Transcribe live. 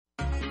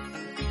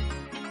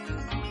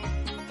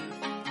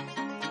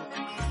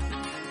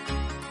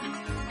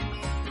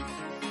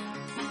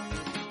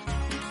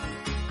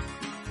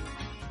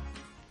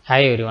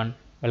Hi everyone,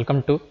 welcome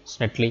to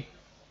Snetly.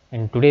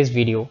 In today's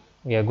video,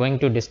 we are going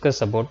to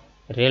discuss about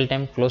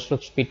real-time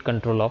closed-loop speed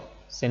control of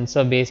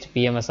sensor-based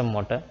PMSM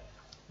motor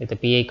with a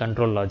PI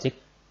control logic.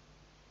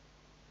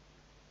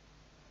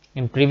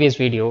 In previous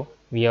video,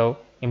 we have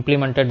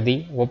implemented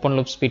the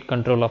open-loop speed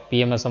control of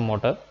PMSM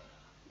motor.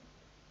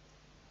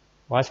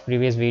 Watch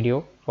previous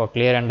video for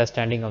clear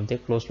understanding of the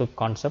closed-loop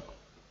concept.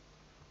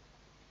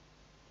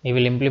 We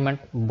will implement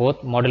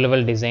both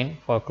model-level design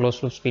for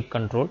closed-loop speed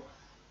control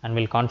and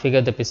will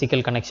configure the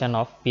physical connection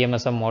of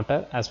PMSM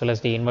motor as well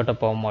as the inverter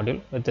power module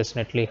with the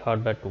Snetly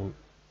hardware tool.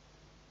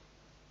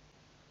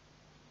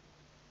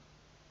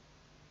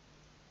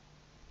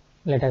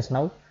 Let us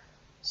now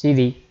see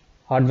the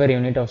hardware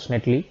unit of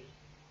Snetly.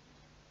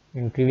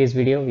 In previous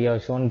video we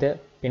have shown the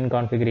pin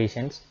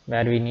configurations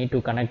where we need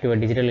to connect to a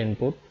digital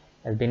input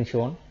has been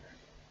shown,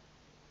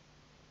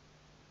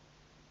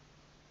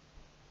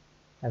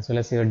 as well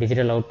as your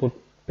digital output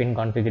pin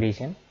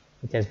configuration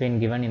which has been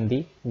given in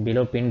the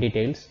below pin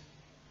details.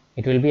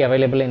 It will be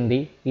available in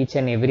the each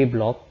and every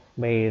block.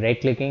 By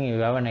right clicking you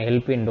have an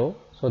help window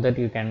so that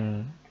you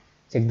can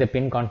check the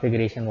pin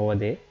configuration over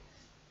there.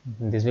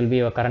 This will be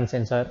your current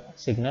sensor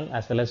signal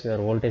as well as your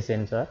voltage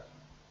sensor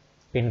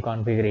pin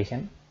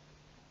configuration.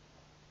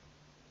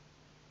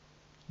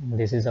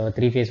 This is our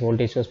 3-phase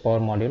voltage source power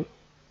module.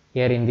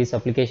 Here in this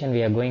application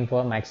we are going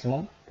for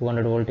maximum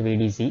 200 volt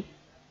VDC,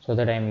 so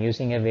that I am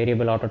using a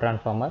variable auto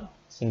transformer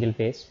single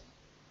phase.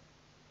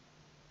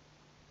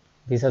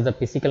 These are the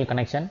physical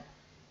connection.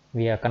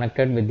 We are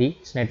connected with the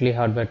Snetly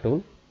hardware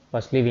tool.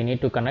 Firstly we need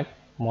to connect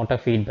motor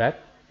feedback,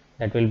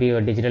 that will be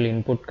your digital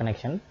input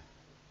connection.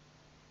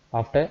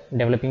 After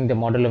developing the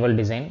model level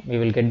design, we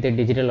will get the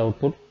digital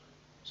output,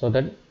 so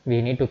that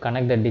we need to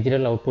connect the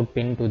digital output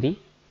pin to the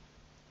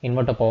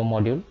inverter power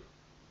module.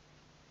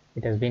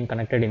 It has been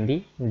connected in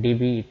the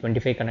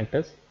DB25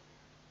 connectors,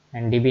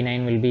 and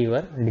DB9 will be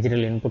your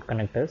digital input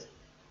connectors.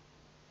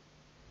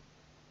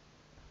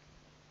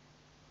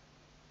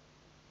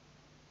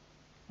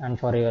 And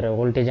for your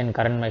voltage and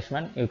current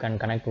measurement, you can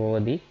connect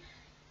over the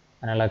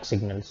analog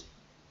signals.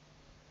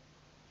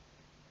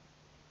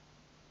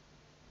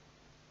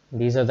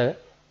 These are the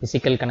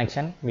physical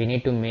connection we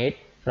need to make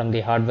from the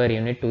hardware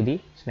unit to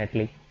the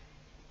Snetly.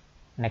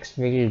 Next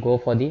we will go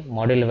for the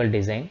model level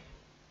design.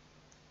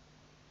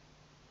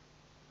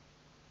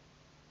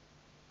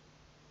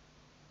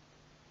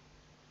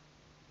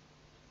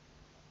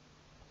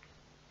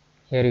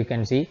 Here you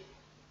can see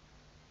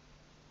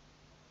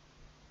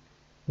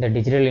the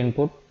digital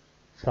input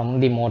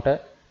from the motor.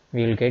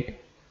 We will get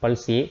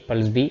pulse A,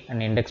 pulse B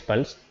and index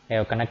pulse. I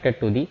have connected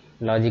to the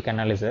logic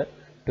analyzer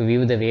to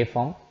view the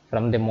waveform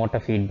from the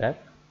motor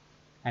feedback,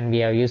 and we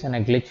have used a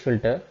glitch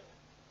filter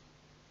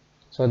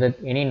so that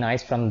any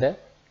noise from the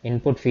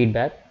input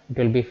feedback it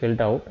will be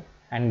filtered out,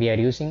 and we are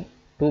using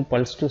two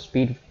pulse to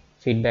speed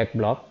feedback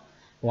block,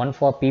 one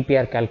for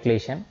PPR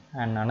calculation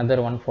and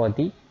another one for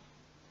the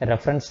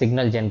reference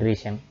signal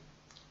generation.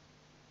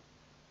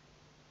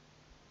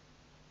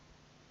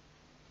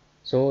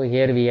 So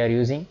here we are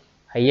using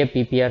higher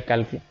PPR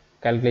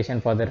calculation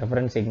for the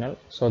reference signal,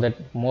 so that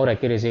more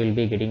accuracy will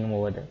be getting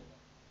over there.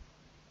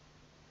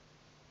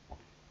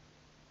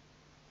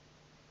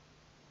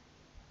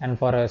 And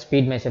for a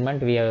speed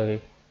measurement we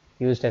have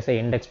used as a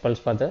index pulse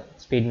for the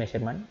speed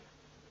measurement.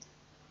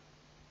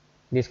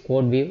 This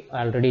code we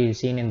already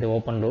seen in the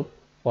open loop.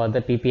 For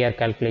the PPR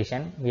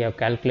calculation we have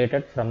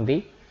calculated from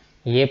the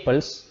A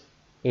pulse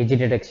edge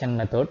detection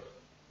method.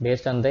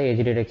 Based on the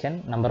edge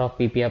detection number of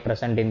PPR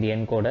present in the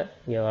encoder,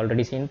 we have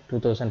already seen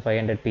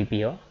 2500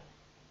 PPR.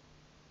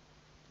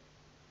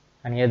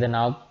 And here the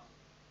knob,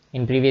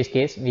 in previous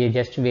case we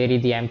just vary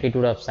the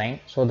amplitude of sine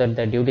so that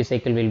the duty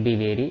cycle will be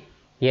vary.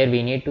 Here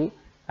we need to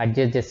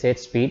adjust the set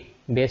speed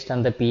based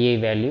on the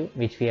PI value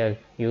which we have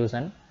used,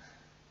 and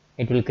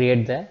it will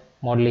create the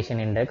modulation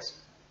index.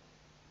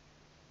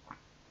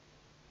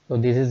 So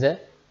this is a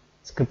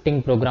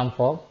scripting program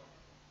for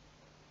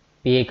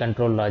PI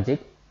control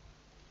logic.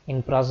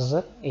 In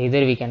processor, either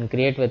we can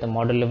create with a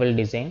model level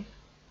design,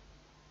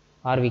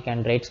 or we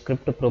can write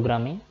script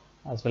programming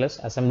as well as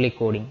assembly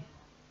coding.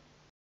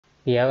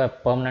 We have a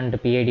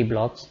permanent PID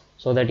blocks,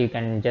 so that you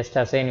can just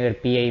assign your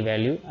PI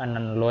value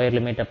and lower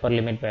limit, upper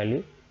limit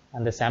value,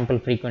 and the sample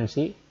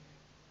frequency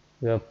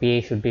your PI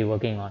should be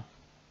working on.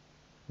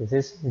 This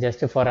is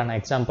just for an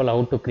example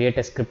how to create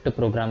a script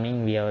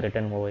programming we have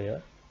written over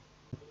here.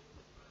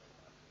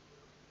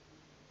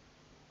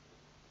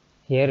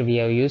 Here we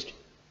have used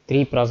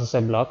 3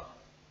 processor block.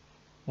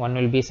 One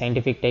will be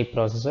scientific type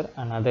processor,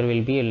 another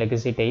will be a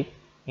legacy type.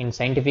 In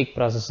scientific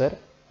processor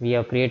we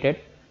have created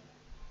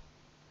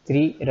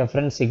 3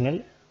 reference signal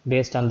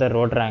based on the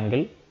rotor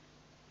angle.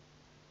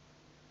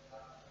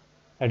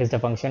 That is the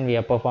function we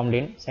have performed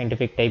in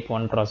scientific type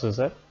 1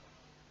 processor.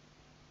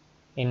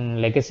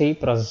 In legacy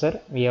processor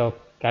we have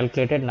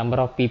calculated number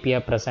of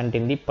PPR present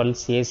in the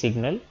pulse A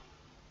signal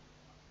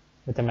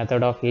with the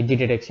method of edge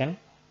detection.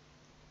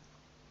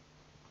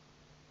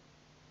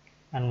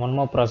 And one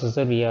more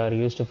processor we are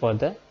used for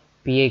the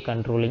PI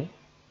controlling.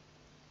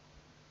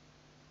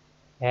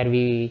 Here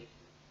we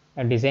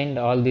designed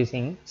all these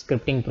in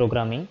scripting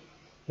programming.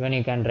 Even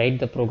you can write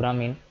the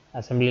program in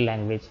assembly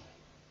language.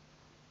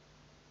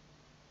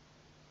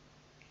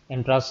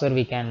 In processor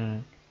we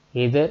can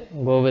either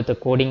go with a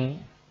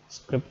coding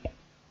script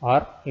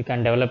or you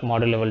can develop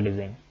model level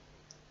design.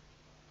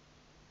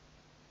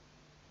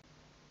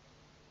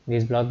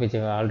 This block which we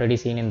have already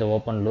seen in the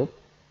open loop,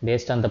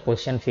 based on the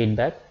position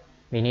feedback,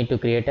 we need to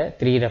create a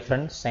 3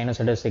 reference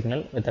sinusoidal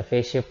signal with a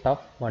phase shift of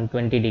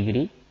 120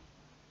 degree,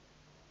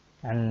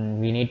 and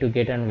we need to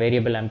get a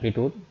variable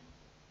amplitude,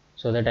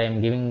 so that I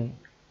am giving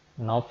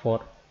knob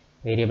for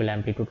variable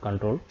amplitude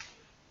control.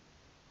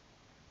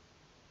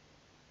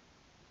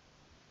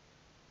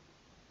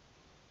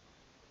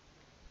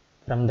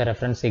 From the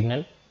reference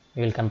signal,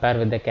 we will compare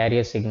with the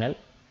carrier signal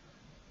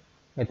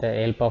with the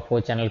help of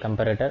 4-channel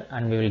comparator,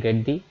 and we will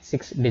get the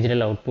 6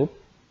 digital output.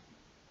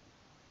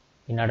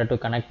 In order to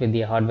connect with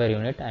the hardware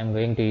unit, I am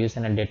going to use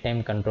a dead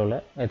time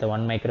controller with a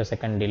 1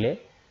 microsecond delay.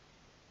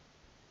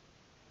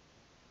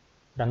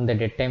 From the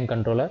dead time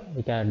controller,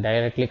 we can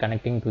directly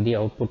connecting to the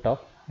output of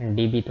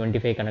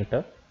DB25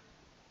 connector,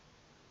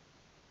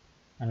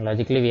 and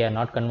logically we are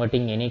not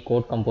converting any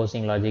code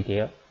composing logic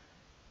here.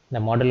 The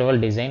model level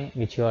design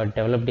which you are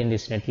developed in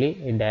this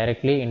Snetly is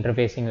directly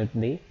interfacing with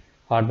the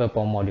hardware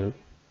power module.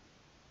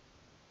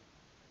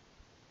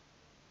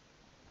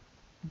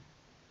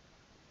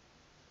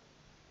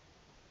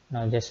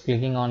 Now just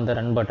clicking on the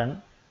run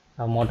button,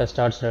 our motor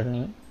starts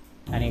running,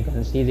 and you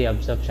can see the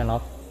absorption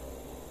of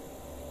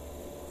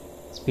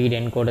speed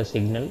encoder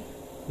signal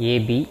A,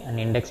 B and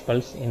index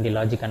pulse in the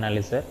logic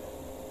analyzer,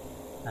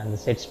 and the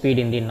set speed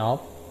in the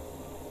knob.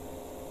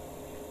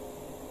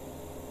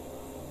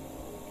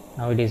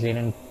 Now it is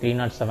in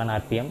 307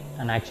 rpm,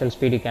 and actual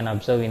speed you can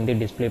observe in the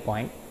display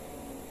point,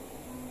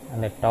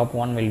 and the top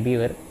one will be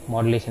your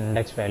modulation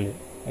index value.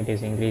 It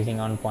is increasing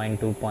on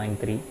 0.2,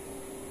 0.3.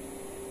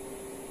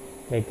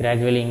 By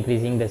gradually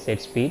increasing the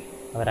set speed,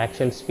 our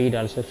actual speed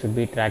also should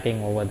be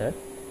tracking over that.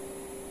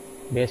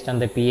 Based on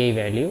the PI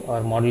value,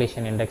 our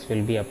modulation index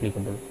will be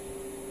applicable.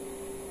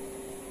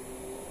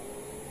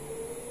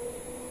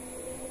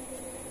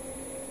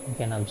 You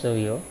can observe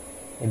here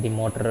with the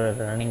motor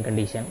running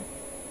condition.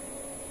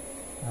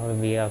 Now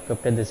we have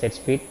kept the set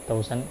speed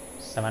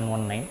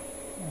 1719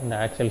 and the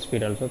actual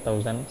speed also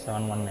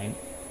 1719,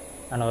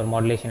 and our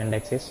modulation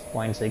index is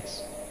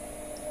 0.6.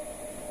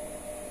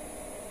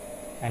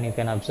 And you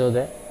can observe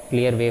the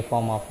clear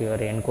waveform of your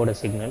encoder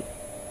signal.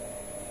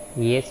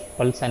 A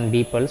pulse and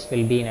B pulse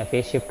will be in a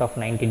phase shift of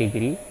 90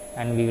 degree,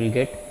 and we will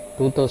get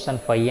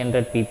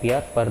 2500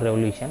 ppr per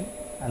revolution,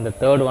 and the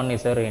third one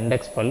is our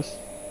index pulse.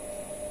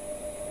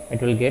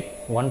 It will get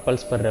 1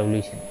 pulse per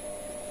revolution,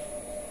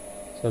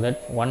 so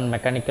that one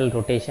mechanical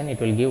rotation it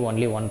will give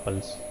only 1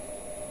 pulse.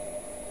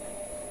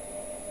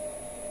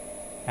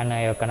 And I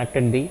have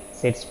connected the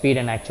set speed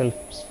and actual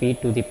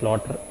speed to the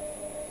plotter.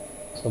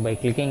 So by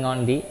clicking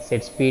on the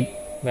set speed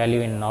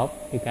value in knob,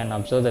 you can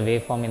observe the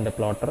waveform in the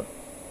plotter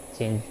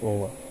change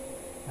over,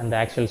 and the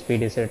actual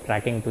speed is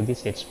tracking to the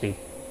set speed.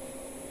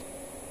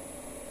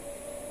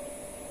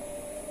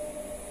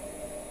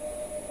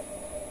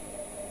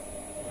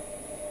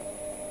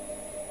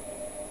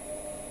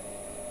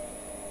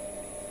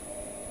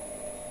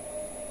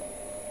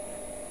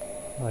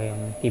 I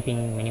am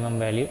keeping minimum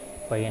value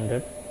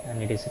 500,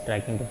 and it is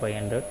tracking to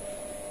 500.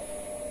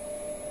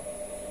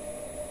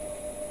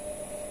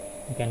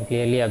 You can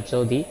clearly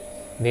observe the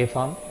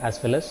waveform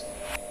as well as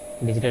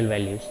digital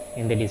values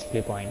in the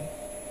display point.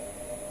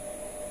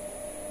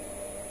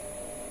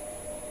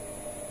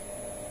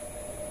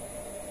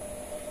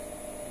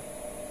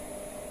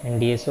 In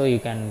DSO, you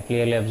can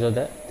clearly observe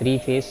the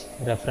 3-phase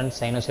reference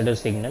sinusoidal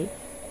signal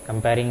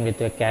comparing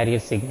with a carrier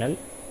signal,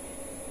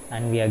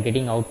 and we are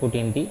getting output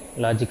in the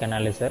logic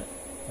analyzer,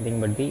 nothing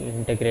but the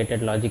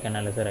integrated logic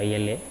analyzer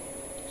ILA,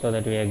 so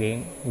that we are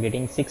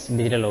getting 6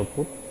 digital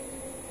output.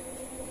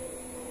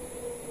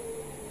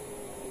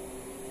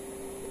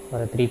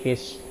 For a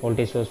 3-phase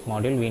voltage source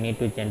module, we need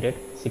to generate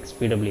 6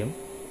 PWM.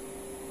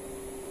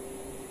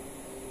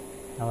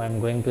 Now I am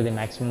going to the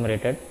maximum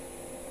rated.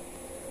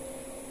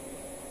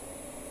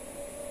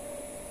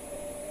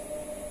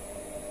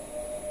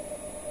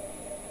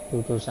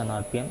 (2000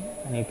 rpm),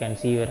 and you can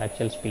see your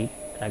actual speed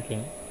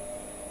tracking,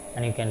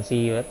 and you can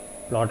see your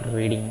plotter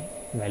reading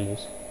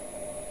values.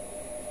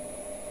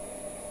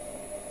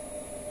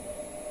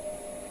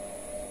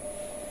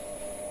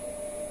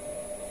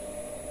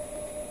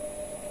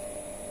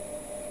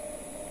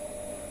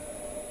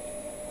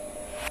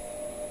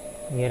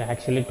 Here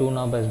actually 2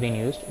 knobs has been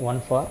used,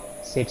 one for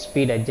set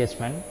speed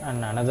adjustment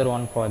and another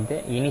one for the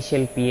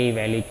initial PI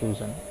value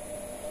chosen.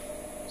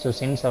 So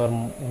since our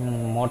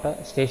motor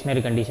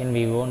stationary condition,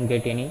 we won't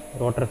get any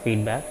rotor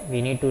feedback,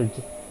 we need to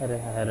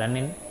run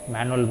in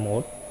manual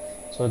mode,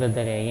 so that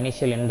the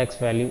initial index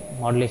value,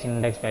 modulation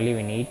index value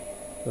we need,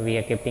 so we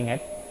are keeping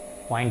at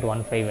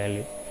 0.15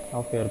 value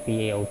of your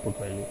PI output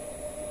value.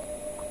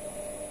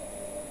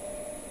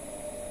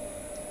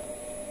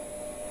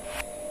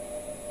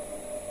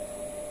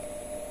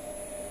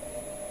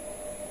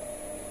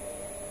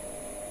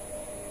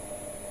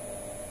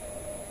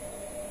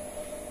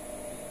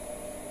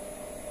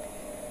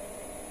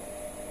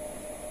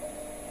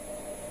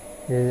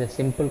 This is a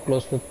simple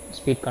closed loop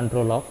speed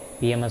control of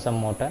PMSM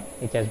motor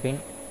which has been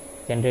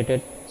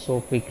generated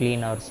so quickly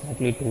in our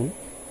Snetly tool.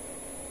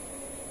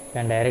 You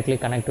can directly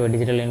connect to a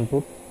digital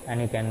input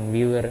and you can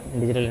view your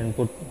digital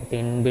input with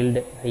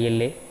inbuilt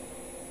ILA,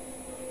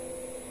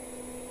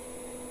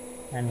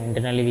 and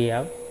internally we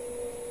have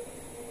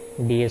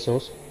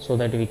DSOs so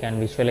that we can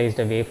visualize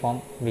the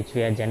waveform which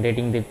we are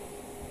generating the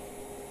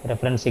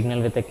reference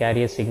signal with the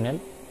carrier signal.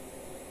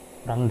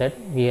 From that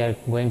we are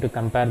going to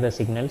compare the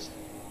signals.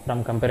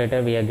 From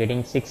comparator we are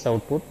getting 6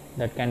 output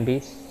that can be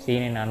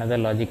seen in another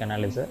logic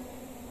analyzer.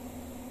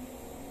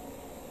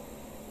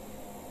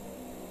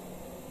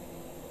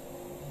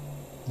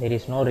 There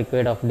is no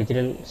required of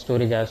digital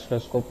storage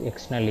oscilloscope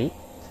externally,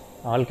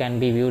 all can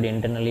be viewed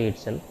internally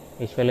itself.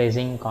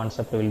 Visualizing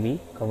concept will be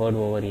covered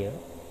over here.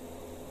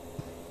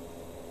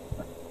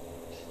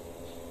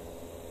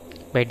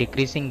 By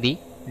decreasing the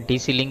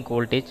DC link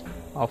voltage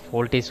of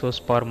voltage source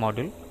per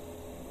module,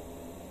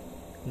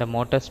 the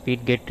motor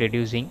speed get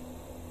reducing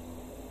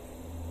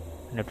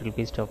and it will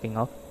be stopping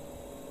off,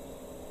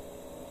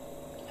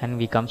 and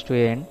we comes to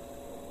an end.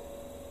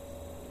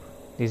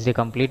 This is the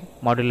complete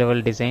module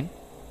level design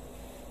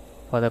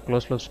for the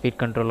closed loop speed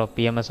control of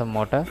PMSM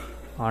motor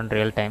on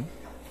real time.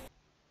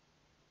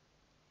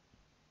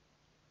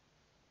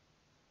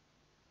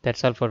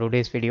 That's all for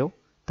today's video.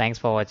 Thanks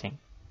for watching.